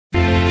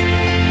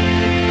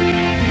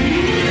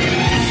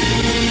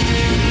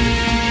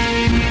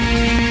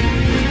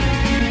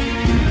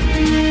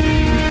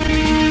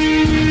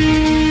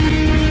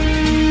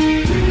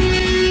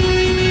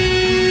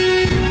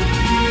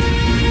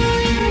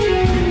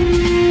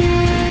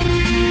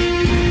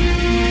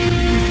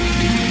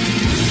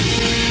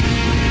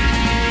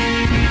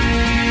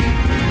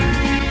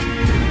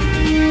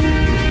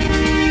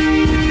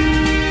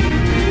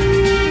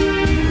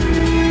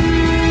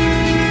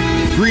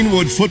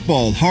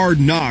Football Hard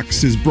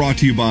Knocks is brought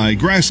to you by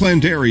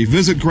Grassland Dairy.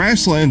 Visit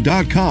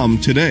grassland.com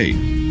today.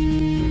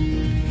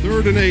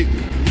 3rd and 8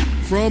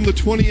 from the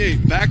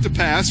 28. Back to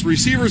pass.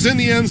 Receivers in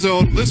the end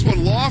zone. This one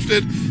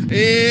lofted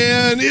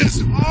and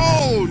is,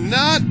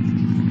 not.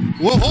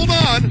 Well, hold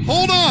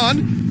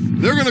on.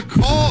 They're going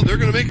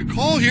to make a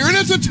call here, and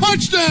it's a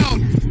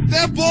touchdown.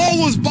 That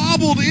ball was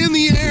bobbled in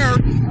the air.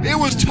 It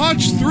was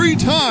touched 3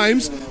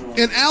 times,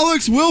 and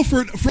Alex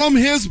Wilford from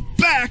his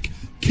back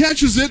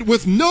catches it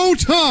with no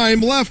time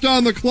left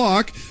on the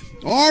clock.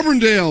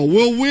 Auburndale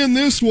will win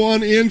this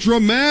one in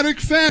dramatic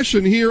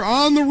fashion here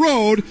on the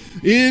road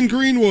in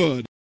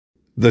Greenwood.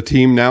 The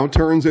team now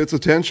turns its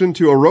attention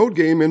to a road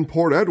game in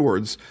Port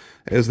Edwards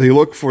as they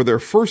look for their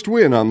first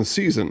win on the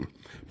season.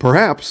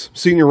 Perhaps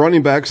senior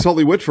running back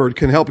Sully Whitford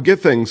can help get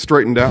things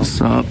straightened out.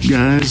 What's up,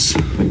 guys?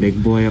 My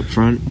big boy up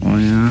front. Oh,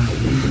 yeah?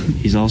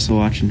 He's also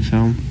watching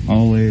film.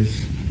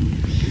 Always.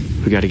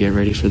 We got to get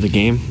ready for the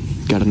game.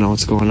 Got to know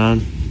what's going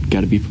on.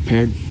 Got to be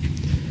prepared.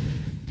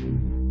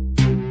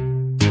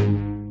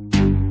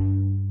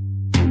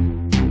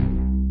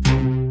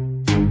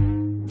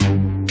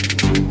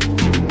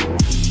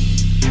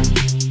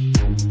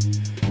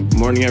 Good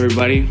morning,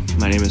 everybody.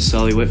 My name is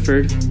Sully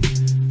Whitford.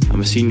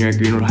 I'm a senior at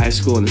Greenwood High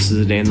School, and this is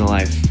a day in the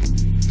life.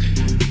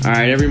 All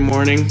right, every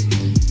morning,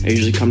 I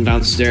usually come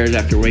downstairs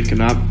after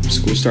waking up.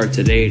 School starts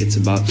at 8. It's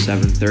about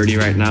 7:30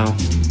 right now.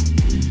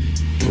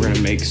 We're going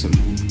to make some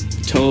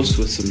toast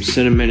with some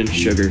cinnamon and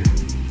sugar.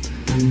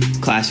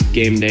 Classic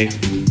game day.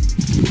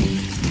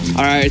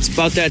 All right, it's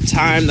about that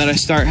time that I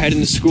start heading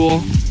to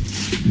school.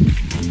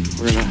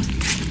 We're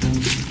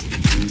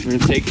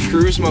gonna take the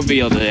cruise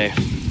mobile today.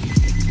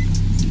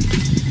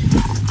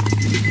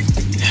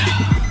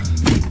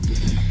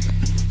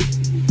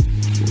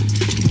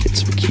 Get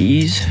some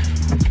keys.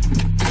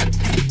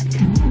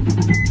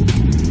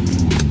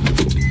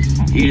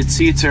 Heated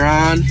seats are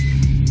on.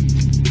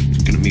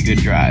 It's gonna be a good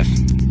drive.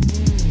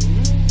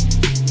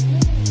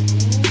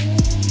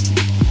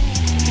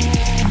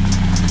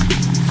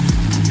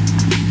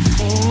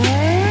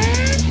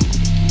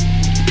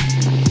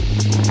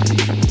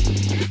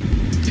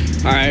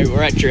 Alright,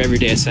 we're at your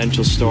everyday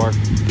essential store.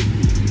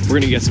 We're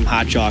gonna get some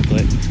hot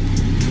chocolate,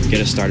 get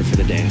us started for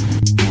the day.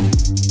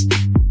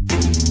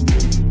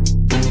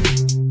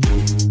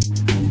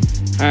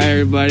 Alright,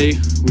 everybody,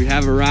 we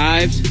have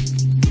arrived.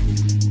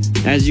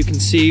 As you can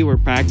see, we're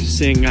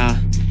practicing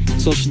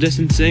social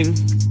distancing,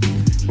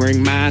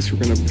 wearing masks.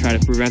 We're gonna try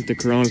to prevent the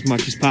corona as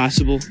much as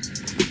possible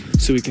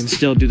so we can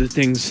still do the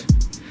things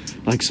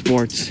like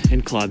sports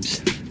and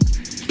clubs.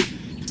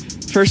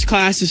 First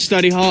class is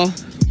study hall.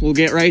 We'll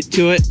get right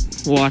to it.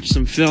 We'll watch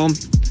some film.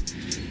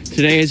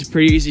 Today is a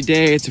pretty easy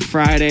day. It's a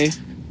Friday.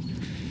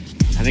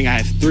 I think I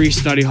have 3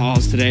 study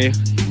halls today.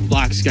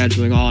 Block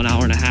scheduling, all an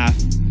hour and a half.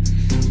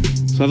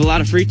 So I have a lot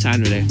of free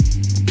time today.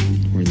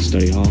 We're in the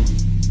study hall.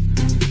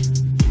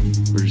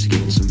 We're just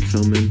getting some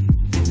film in.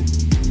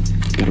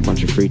 Got a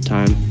bunch of free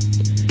time.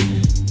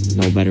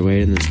 No better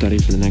way than study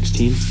for the next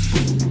team.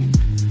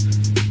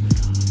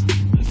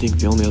 I think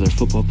the only other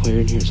football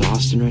player in here is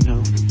Austin right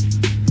now.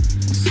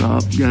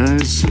 What's up,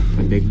 guys?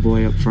 My big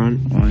boy up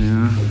front. Oh,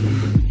 yeah?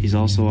 He's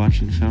also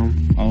watching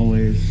film.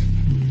 Always.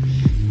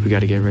 We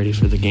got to get ready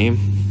for the game.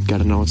 Got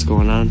to know what's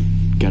going on.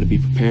 Got to be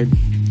prepared.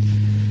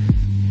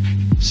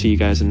 See you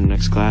guys in the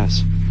next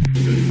class.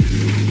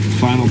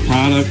 Final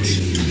product.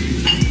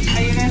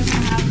 Are you guys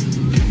gonna have?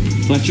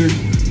 Fletcher,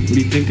 what do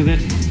you think of it?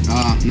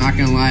 Not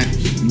gonna lie,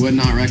 would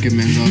not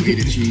recommend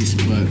Velveeta cheese,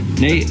 but...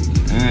 Nate?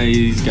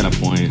 He's got a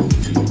point.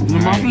 The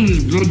muffins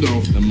is good,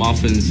 though. The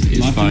muffins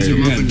is fire. The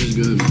muffins is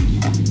good.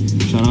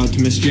 Shout out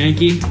to Miss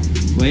Janky.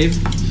 Wave.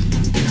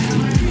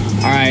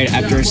 Alright,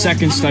 after a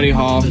second study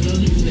hall,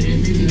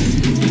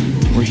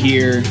 we're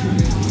here.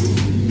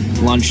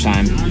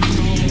 Lunchtime.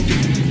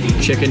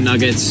 Chicken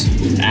nuggets,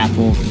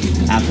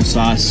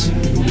 applesauce.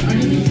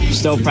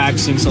 Still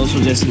practicing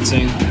social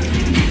distancing.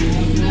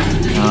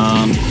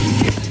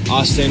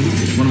 Austin,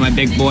 one of my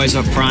big boys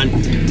up front.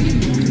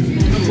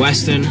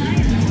 Weston,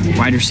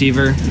 wide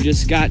receiver. We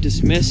just got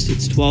dismissed.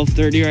 It's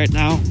 12:30 right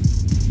now.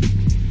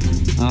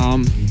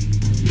 I'm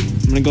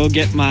gonna go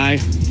get my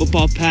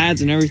football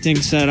pads and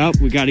everything set up.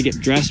 We gotta get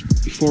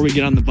dressed before we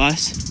get on the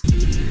bus.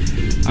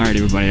 All right,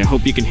 everybody, I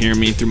hope you can hear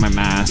me through my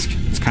mask.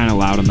 It's kind of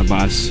loud on the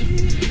bus.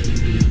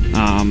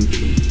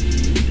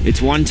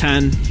 It's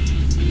 1:10.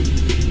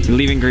 We're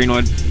leaving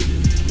Greenwood.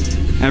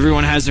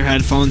 Everyone has their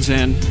headphones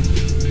in,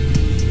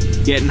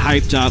 getting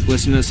hyped up,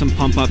 listening to some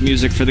pump-up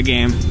music for the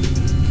game.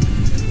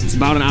 It's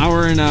about an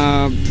hour and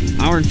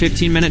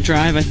 15-minute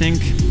drive, I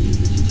think,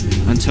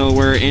 until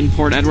we're in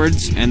Port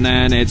Edwards, and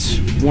then it's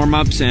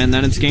warm-ups, and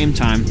then it's game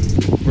time.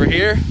 We're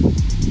here.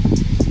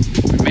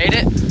 We made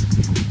it.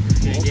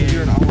 Also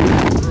here an hour and a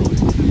half early.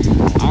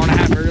 Hour and a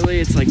half early.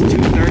 It's like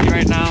 2:30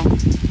 right now.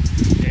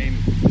 Game.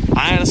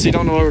 I honestly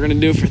don't know what we're gonna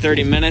do for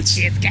 30 minutes.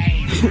 It's game.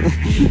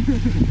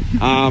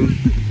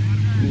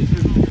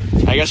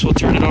 I guess we'll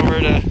turn it over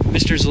to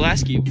Mr.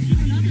 Zaleski.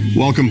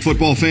 Welcome,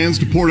 football fans,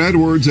 to Port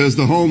Edwards as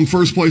the home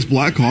first-place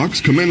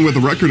Blackhawks come in with a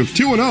record of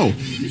 2-0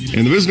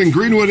 And the visiting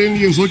Greenwood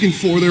Indians looking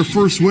for their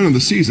first win of the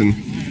season.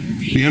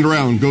 The end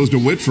around goes to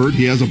Whitford.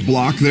 He has a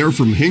block there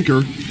from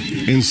Hinker.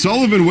 And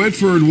Sullivan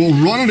Whitford will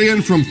run it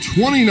in from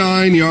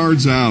 29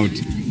 yards out.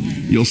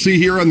 You'll see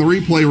here on the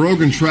replay,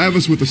 Rogan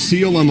Travis with the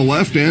seal on the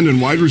left end,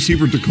 and wide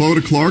receiver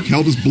Dakota Clark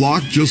held his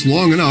block just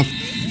long enough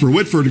for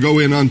Whitford to go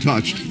in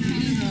untouched.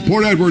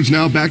 Port Edwards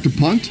now back to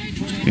punt,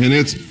 and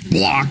it's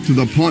blocked.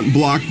 The punt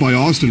blocked by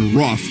Austin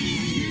Ruff.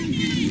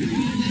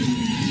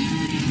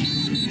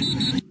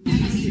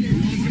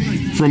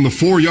 From the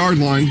 4-yard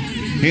line,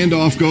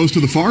 handoff goes to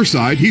the far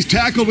side. He's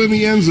tackled in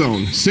the end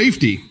zone.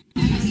 Safety.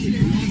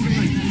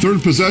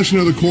 Third possession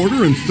of the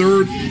quarter and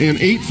 3rd and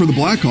 8 for the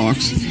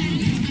Blackhawks.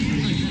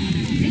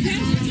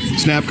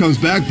 Snap comes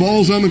back,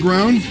 ball's on the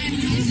ground.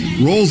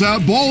 Rolls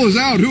out, ball is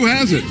out. Who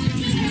has it?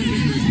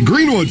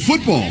 Greenwood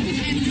football.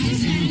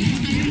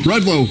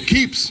 Redlow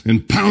keeps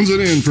and pounds it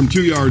in from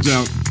 2 yards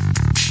out.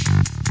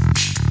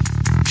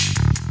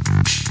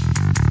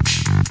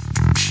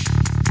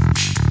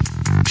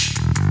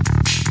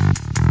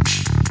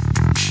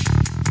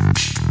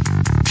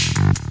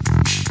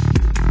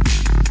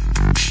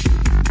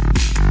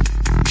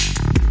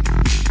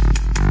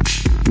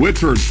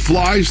 Whitford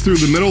flies through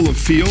the middle of the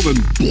field and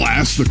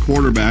blasts the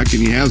quarterback,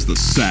 and he has the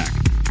sack.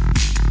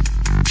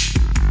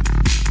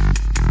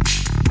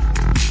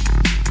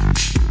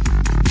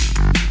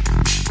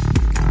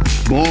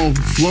 Ball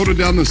floated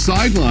down the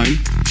sideline,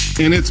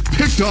 and it's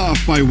picked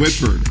off by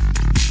Whitford.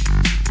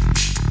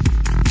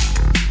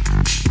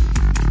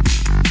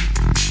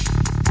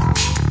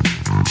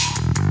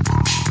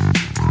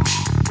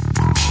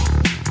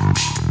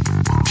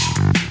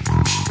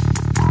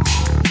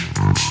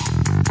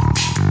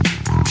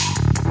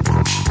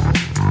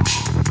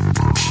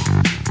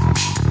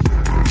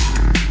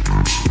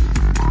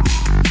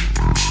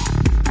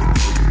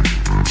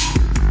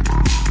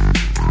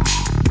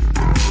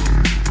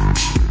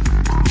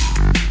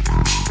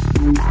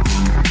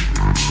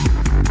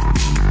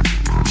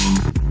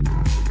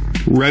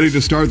 Ready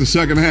to start the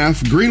second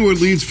half. Greenwood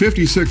leads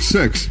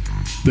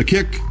 56-6. The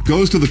kick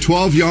goes to the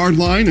 12-yard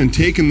line and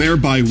taken there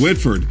by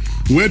Whitford.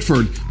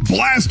 Whitford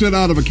blasted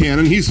out of a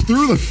cannon. He's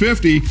through the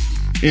 50,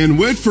 and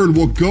Whitford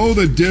will go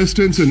the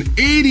distance. An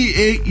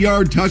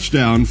 88-yard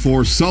touchdown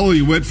for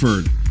Sully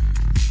Whitford.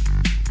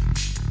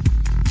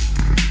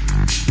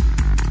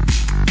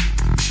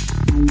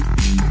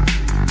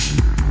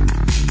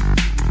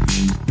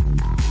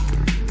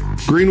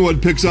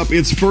 Greenwood picks up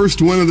its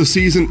first win of the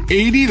season,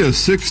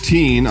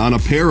 80-16, on a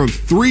pair of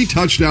 3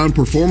 touchdown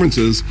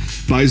performances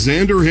by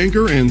Xander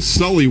Hinker and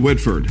Sully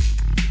Whitford.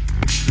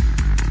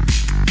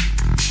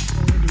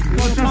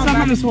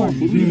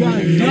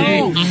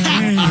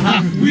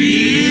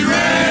 We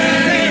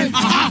ready!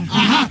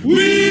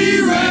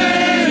 We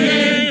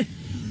ready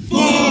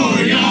for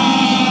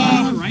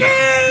ya!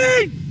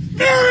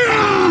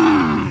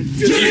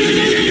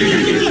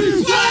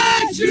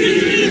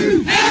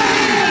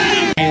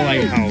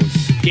 Lighthouse.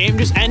 Game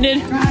just ended,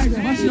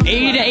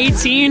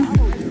 80-18.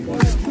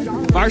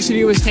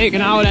 Varsity was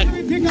taken out at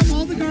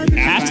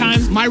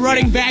halftime. My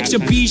running back's a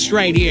beast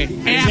right here.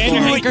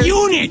 Affluent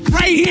unit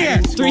right here.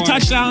 3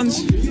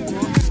 touchdowns.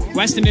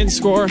 Weston didn't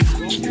score.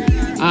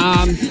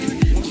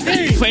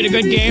 Played a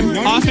good game.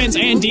 Offense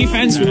and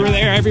defense, we were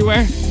there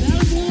everywhere.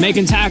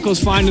 Making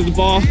tackles, finding the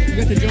ball,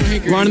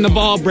 running the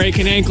ball,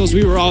 breaking ankles,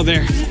 we were all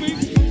there.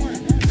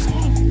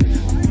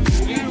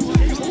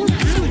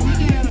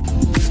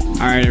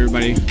 All right,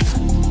 everybody.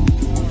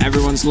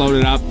 Everyone's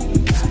loaded up.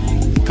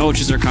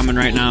 Coaches are coming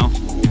right now.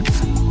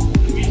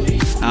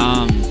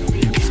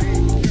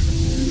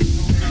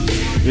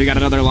 We got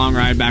another long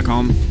ride back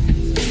home.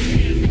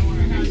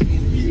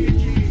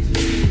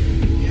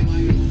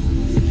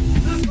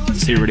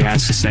 Let's see what he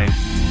has to say.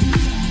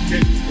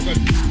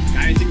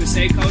 Got anything to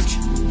say, Coach?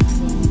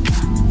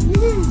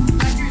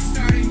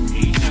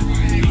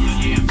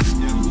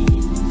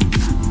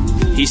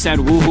 He said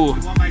woohoo.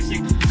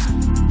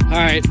 All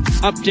right,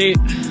 update.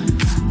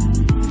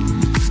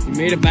 We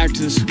made it back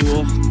to the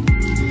school.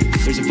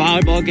 There's a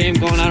volleyball game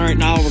going on right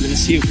now. We're gonna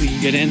see if we can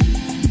get in.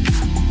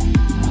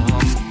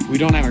 We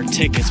don't have our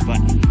tickets,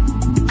 but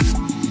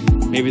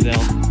maybe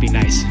they'll be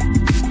nice.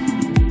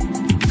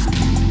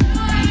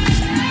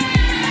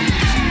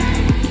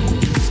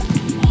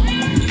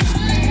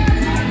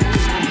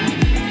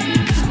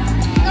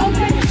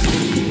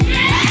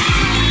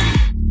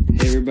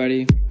 Hey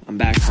everybody, I'm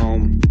back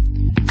home.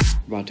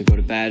 About to go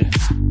to bed.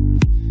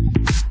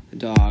 A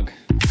dog,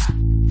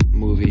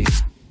 movie,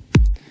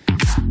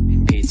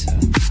 and pizza.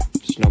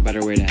 There's no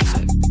better way to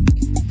end it.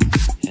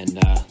 And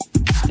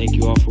thank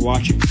you all for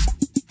watching.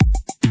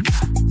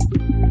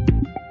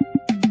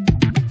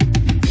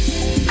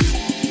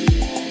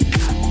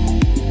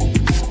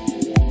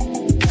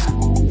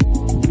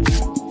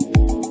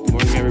 Good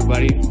morning,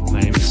 everybody. My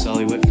name is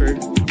Sully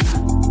Whitford.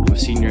 I'm a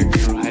senior at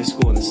Greenwood High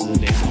School, and this is a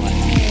day in my life.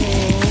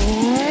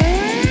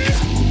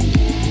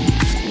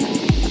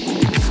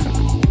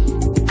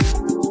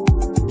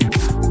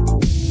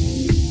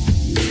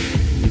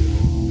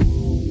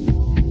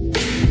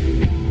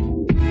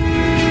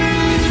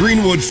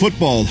 Greenwood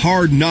Football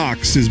Hard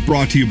Knocks is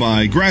brought to you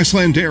by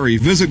Grassland Dairy.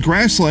 Visit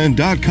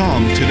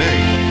grassland.com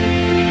today.